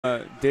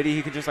Diddy,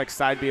 he could just like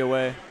side B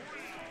away.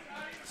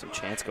 Some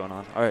chance going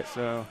on. All right.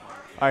 So,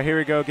 all right, here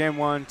we go. Game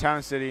one,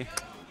 Town City.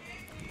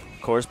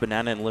 Of course,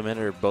 Banana and Limit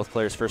are both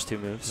players' first two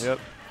moves. Yep.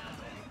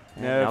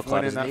 Nev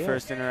winning that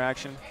first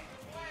interaction.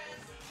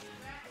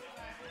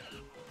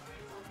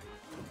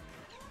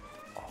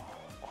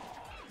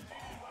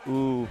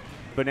 Ooh,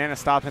 Banana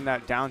stopping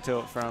that down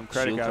tilt from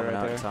CreditGod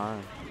right there.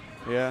 Time.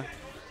 Yeah.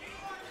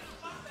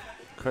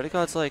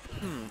 CreditGod's like,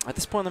 at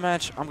this point in the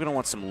match, I'm going to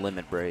want some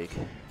limit break.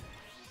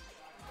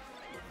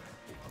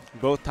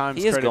 Both times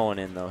he is going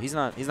in, though. He's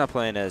not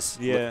playing as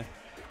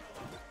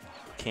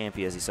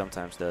campy as he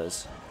sometimes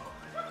does.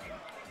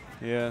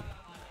 Yeah.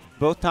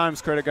 Both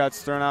times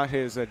CreditGod's thrown out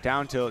his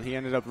down tilt, he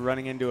ended up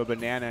running into a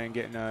Banana and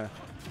getting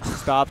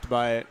stopped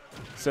by it.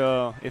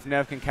 So if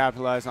Nev can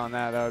capitalize on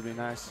that, that would be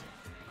nice.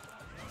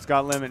 It's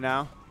got limit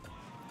now.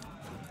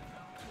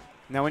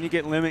 Now when you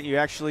get limit, you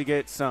actually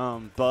get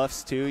some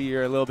buffs too.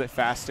 You're a little bit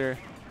faster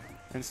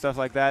and stuff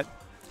like that.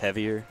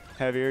 Heavier.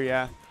 Heavier,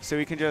 yeah. So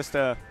we can just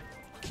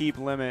keep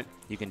limit.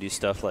 You can do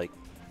stuff like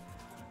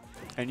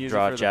and use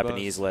draw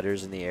Japanese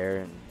letters in the air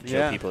and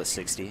show people at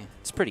 60.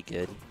 It's pretty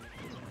good.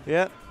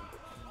 Yep.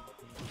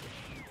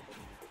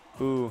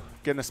 Ooh,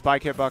 getting a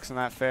spike hitbox on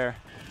that fair.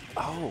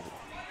 Oh,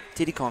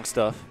 Diddy Kong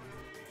stuff.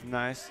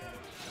 Nice.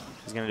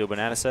 He's going to do a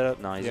Banana setup?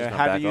 No, he's just going to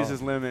had back to use off.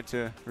 his limit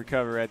to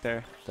recover right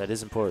there. That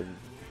is important.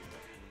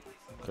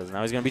 Because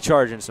now he's going to be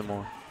charging some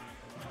more.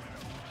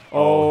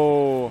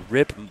 Oh.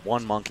 Rip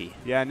one monkey.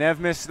 Yeah, Nev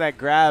missed that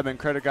grab, and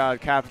CreditGod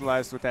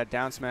capitalized with that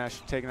down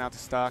smash, taking out the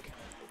stock.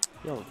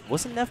 Yo,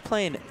 wasn't Nev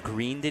playing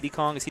green Diddy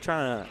Kong? Is he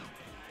trying to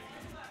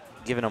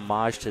give an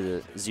homage to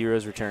the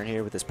Zero's return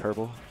here with this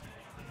purple?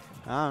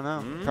 I don't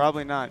know.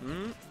 Probably not.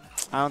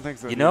 I don't think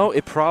so. You know,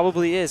 it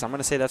probably is. I'm going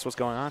to say that's what's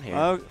going on here.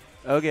 Oh,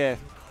 okay.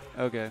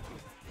 Okay.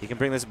 He can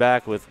bring this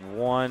back with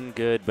one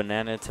good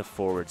Banana to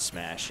forward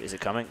smash. Is it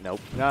coming?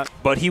 Nope. Not.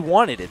 But he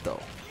wanted it, though.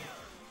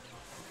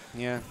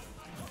 Yeah.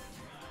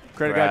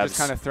 CreditGod just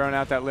kind of throwing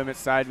out that limit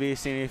side B,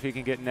 seeing if he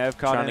can get Nev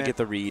caught Trying to get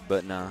the read,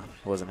 but no,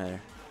 wasn't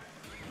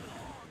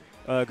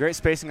there. Great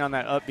spacing on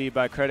that up B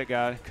by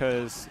CreditGod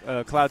because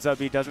Cloud's up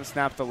B doesn't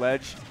snap the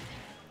ledge.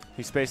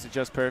 He spaced it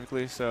just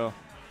perfectly, so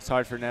it's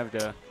hard for Nev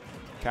to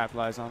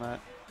capitalize on that.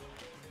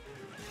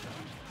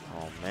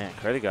 Oh, man.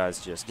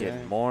 CreditGod's just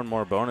getting more and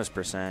more bonus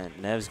percent.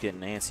 Nev's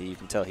getting antsy. You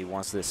can tell he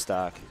wants this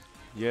stock.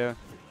 Yeah.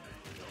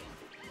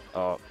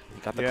 Oh,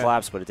 he got the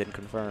collapse, but it didn't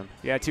confirm.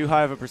 Yeah, too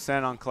high of a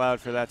percent on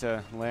Cloud for that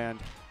to land.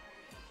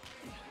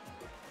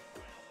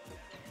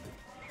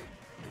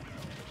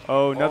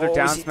 Oh, another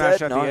down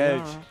smash at the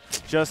edge.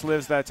 Just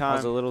lives that time. That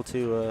was a little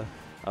too,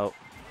 all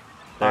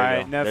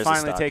right, Nev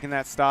finally taking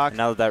that stock. And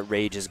now that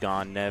rage is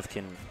gone, Nev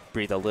can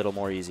breathe a little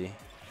more easy.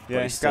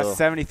 Yeah, he's got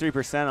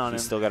 73% on him.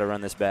 He's still got to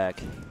run this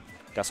back.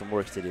 Got some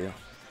work to do.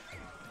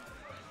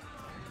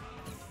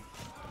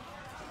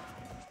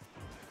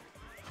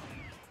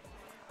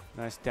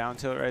 Nice down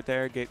tilt right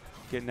there. Get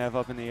Nev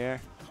up in the air.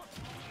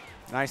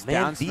 Nice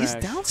down smash. These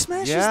down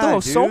smashes,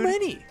 though, dude. So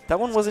many. That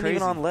one wasn't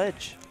even on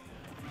ledge.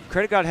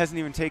 CreditGod hasn't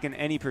even taken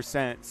any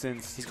percent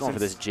since he's going for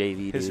this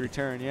JV, his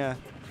return, yeah.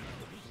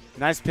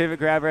 Nice pivot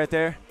grab right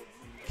there.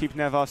 Keep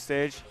Nev off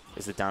stage.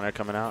 Is the down air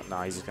coming out?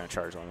 No, he's just going to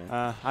charge on it.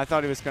 I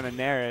thought he was going to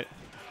nair it.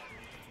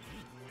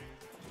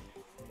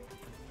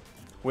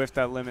 Whiffed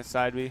that limit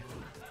side B.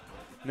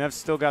 Nev's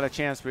still got a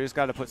chance, but he's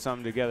got to put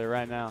something together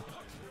right now.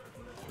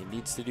 He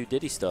needs to do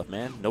Diddy stuff,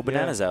 man. No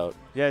Bananas out.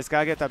 Yeah, he's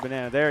got to get that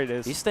Banana. There it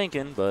is. He's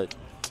thinking, but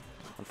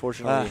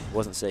unfortunately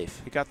wasn't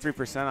safe. He got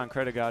 3% on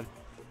CreditGod.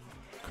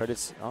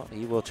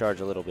 He will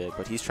charge a little bit,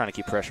 but he's trying to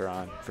keep pressure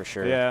on for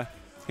sure. Yeah.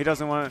 He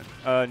doesn't want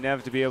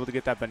Nev to be able to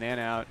get that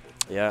Banana out.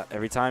 Yeah,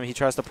 every time he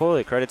tries to pull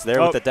it, Credit's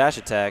there with the dash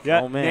attack.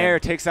 Yeah, oh, man. Nair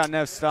takes out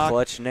Nev's stock.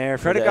 Clutch Nair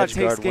for the CreditGod edge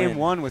guard takes game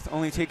one with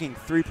only taking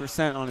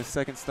 3% on his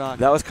second stock.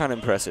 That was kind of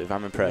impressive.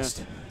 I'm impressed.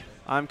 Yeah.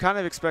 I'm kind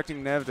of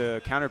expecting Nev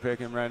to counterpick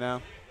him right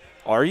now.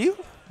 Are you?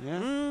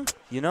 Yeah.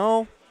 You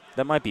know,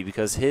 that might be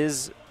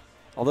because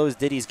although his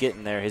Diddy's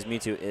getting there, his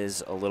Mewtwo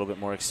is a little bit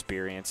more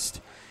experienced.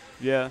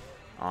 Yeah.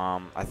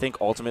 I think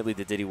ultimately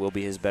the Diddy will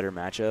be his better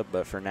matchup,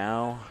 but for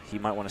now, he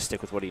might want to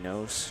stick with what he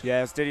knows.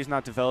 Yeah, his Diddy's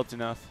not developed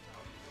enough.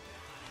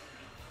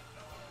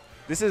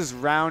 This is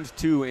round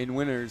 2 in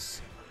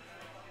winners.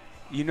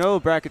 You know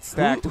bracket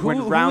stacked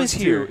when round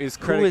 2 is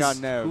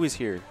CreditGod Nev. Who is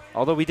here?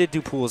 Although we did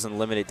do pools and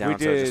limit it down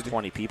to just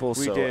 20 people,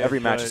 so every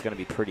match is going to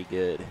be pretty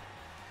good.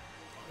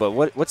 But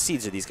what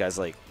seeds are these guys,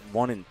 like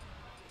 1 and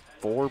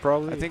 4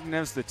 probably? I think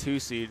Nev's the 2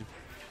 seed.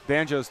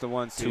 Banjo's the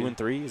 1 seed. 2 and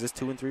 3? Is this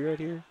 2 and 3 right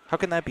here? How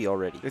can that be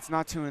already? It's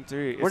not 2 and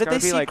 3. Where did they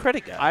see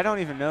CreditGod? I don't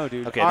even know,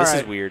 dude. Okay, this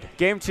is weird.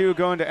 Game 2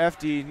 going to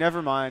FD.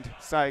 Never mind.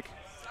 Psych.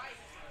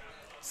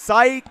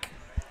 Psych!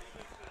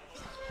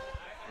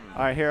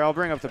 All right, here, I'll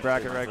bring up the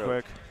bracket right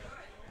quick.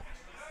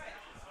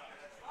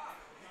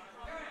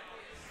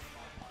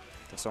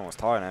 Someone's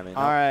talking at me.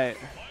 All right.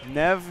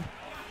 Nev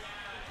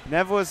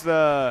was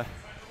the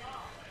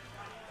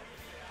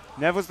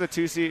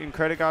 2 seed, and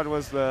CreditGod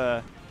was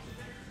the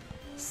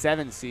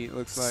 7 seed,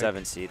 looks like.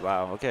 7 seed.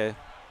 Wow, okay.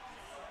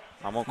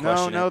 I won't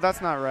question it. No, that's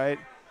not right.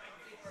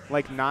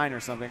 like 9 or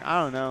something.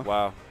 I don't know.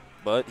 Wow.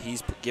 But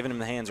he's giving him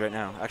the hands right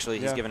now. Actually,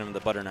 he's giving him the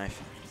butter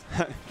knife.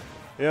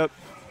 Yep.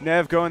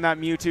 Nev going that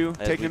Mewtwo,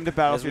 taking him to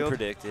battlefield. As we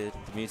predicted,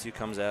 the Mewtwo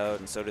comes out,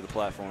 and so do the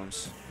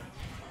platforms.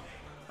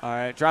 All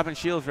right, dropping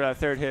shield for that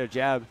third hit of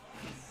jab.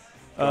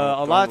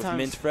 A lot of times.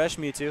 Mint fresh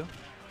Mewtwo.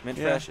 Mint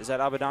fresh. Is that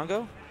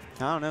Abadango? I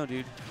don't know,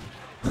 dude.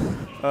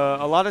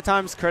 A lot of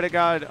times,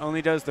 CreditGod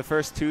only does the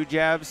first 2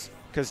 jabs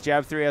because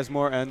jab 3 has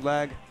more end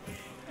lag.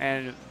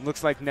 And it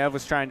looks like Nev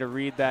was trying to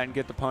read that and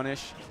get the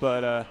punish.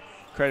 But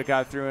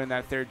CreditGod threw in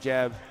that third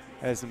jab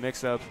as the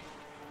mix-up.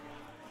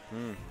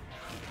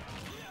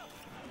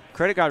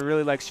 CreditGod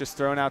really likes just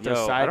throwing out those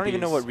side I don't even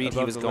know what read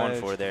he was going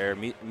ledge. for there.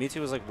 Mewtwo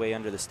was like way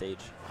under the stage.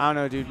 I don't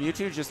know, dude.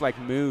 Mewtwo just like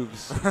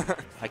moves.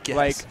 I guess.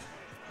 Like,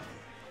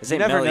 you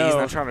never know. He's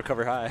not trying to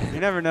cover high.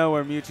 You never know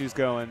where Mewtwo's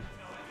going.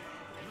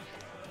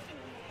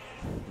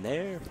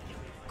 There.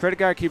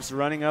 CreditGod keeps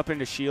running up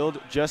into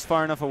shield just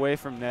far enough away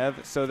from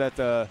Nev so that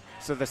the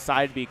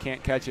side B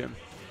can't catch him.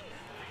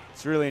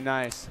 It's really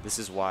nice. This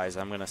is wise.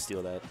 I'm gonna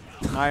steal that.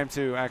 I am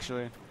too,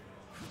 actually.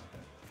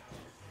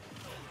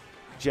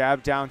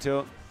 Jab down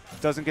tilt.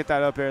 Doesn't get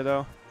that up air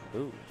though.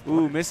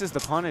 Ooh, misses the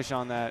punish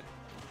on that.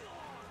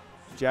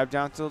 Jab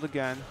down tilt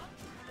again.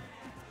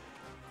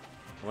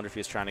 I wonder if he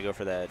was trying to go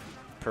for that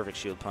perfect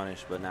shield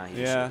punish, but now he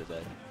just shielded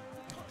that.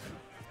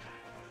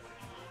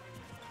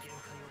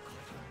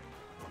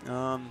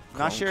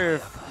 Not sure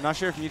if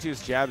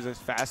Mewtwo's jabs is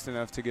fast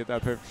enough to get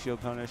that perfect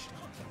shield punish.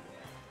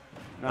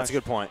 That's a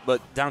good point,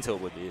 but down tilt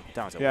would be.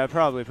 Yeah,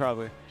 probably.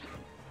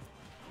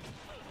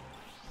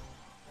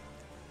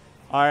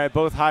 All right,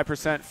 both high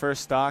percent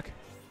first stock.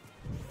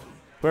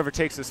 Whoever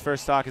takes this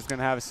first stock is going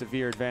to have a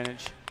severe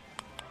advantage.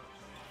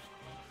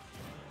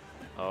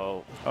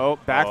 Oh,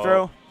 back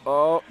throw.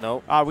 Oh,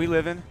 no. We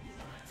living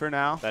for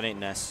now. That ain't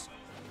Ness.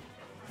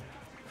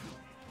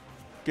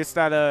 Gets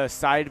that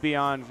side B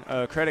on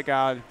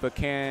CreditGod, but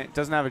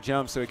doesn't have a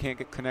jump, so he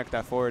can't connect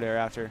that forward air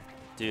after.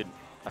 Dude,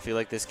 I feel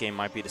like this game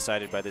might be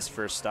decided by this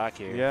first stock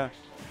here. Yeah.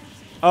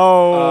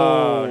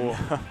 Oh,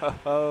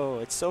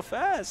 it's so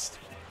fast.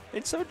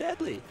 It's so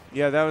deadly.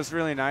 Yeah, that was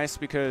really nice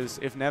because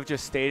if Nev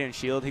just stayed in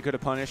shield, he could have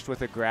punished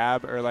with a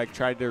grab or like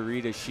tried to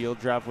read a shield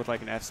drop with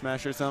like an F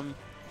smash or something.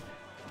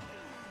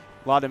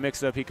 A lot of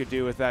mix-up he could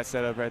do with that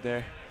setup right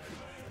there.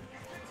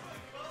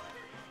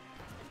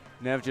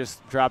 Nev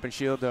just dropping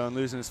shield though and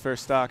losing his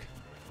first stock.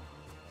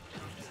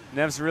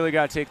 Nev's really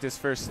got to take this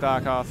first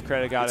stock off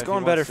CreditGod. It's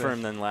going better for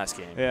him than last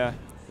game. Yeah.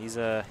 He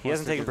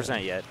hasn't taken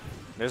percent yet.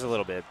 There's a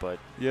little bit, but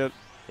if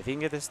he can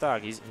get this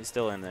stock, he's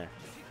still in there.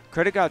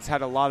 CreditGod's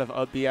had a lot of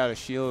up B out of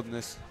shield in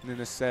this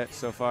set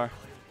so far.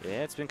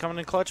 Yeah, it's been coming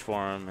in clutch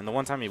for him. And the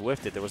one time he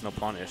whiffed it, there was no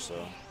punish.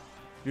 So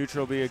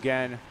neutral B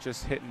again,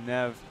 just hitting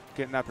Nev,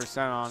 getting that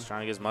percent on. He's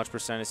trying to get as much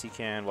percent as he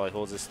can while he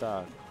holds his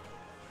stock.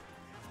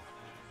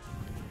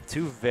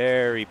 2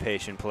 very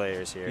patient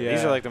players here. Yeah.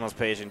 These are like the most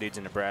patient dudes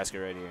in Nebraska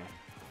right here.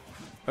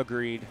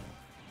 Agreed.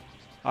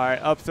 All right,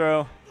 up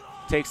throw,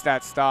 takes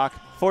that stock.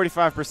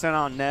 45%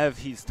 on Nev.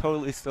 He's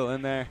totally still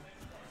in there.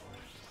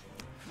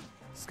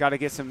 He's got to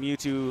get some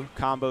Mewtwo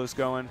combos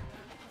going.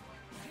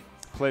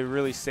 Play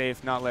really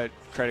safe, not let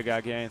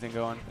CreditGod get anything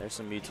going. There's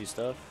some Mewtwo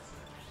stuff.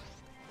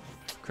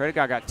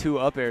 CreditGod got 2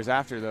 up airs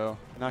after, though.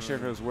 Not sure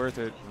if it was worth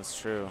it. That's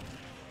true.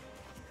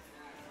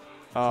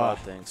 Cloud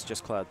things,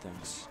 just cloud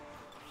things.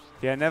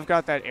 Yeah, Nev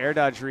got that air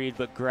dodge read,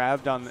 but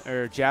jabbed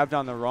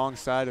on the wrong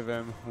side of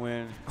him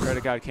when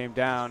CreditGod came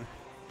down.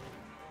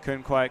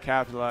 Couldn't quite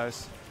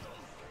capitalize.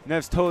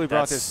 Nev's totally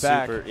brought this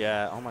back.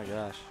 Yeah, oh my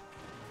gosh.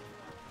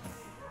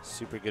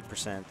 Super good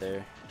percent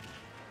there.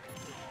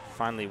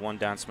 Finally, one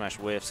down smash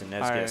whiffs, and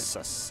Nev's gets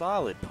a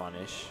solid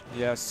punish.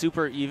 Yeah,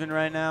 super even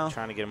right now.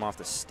 Trying to get him off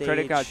the stage.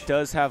 CreditGod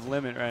does have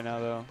limit right now,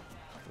 though.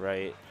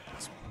 Right.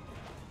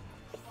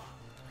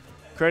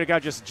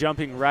 CreditGod just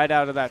jumping right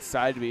out of that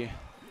side B.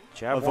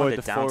 Avoid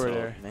the forward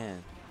air.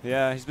 Man.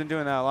 Yeah, he's been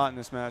doing that a lot in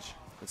this match.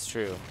 It's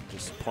true.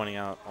 Just pointing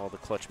out all the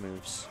clutch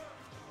moves.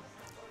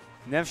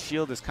 Nev's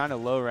shield is kind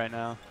of low right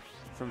now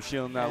from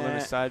shielding that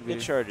limit side B.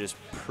 Hit charge is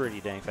pretty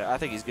dang fast. I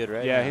think he's good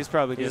right now. Yeah, he's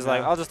probably good. He's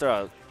like, I'll just throw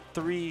out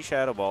 3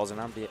 shadow balls and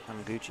I'm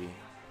Gucci.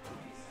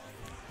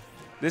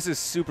 This is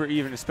super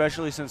even,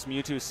 especially since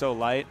Mewtwo is so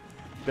light.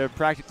 They're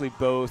practically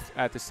both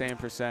at the same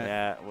percent.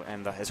 Yeah,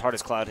 and his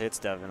hardest cloud hits,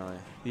 definitely.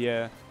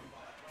 Yeah.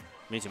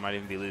 Mewtwo might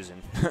even be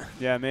losing.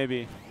 Yeah,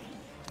 maybe.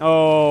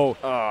 Oh.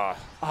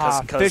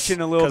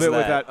 Fishing a little bit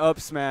with that up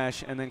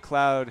smash, and then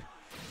Cloud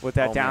with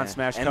that down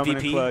smash coming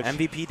in clutch.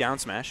 MVP down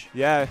smash.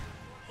 Yeah.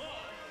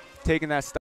 Taking that stuff.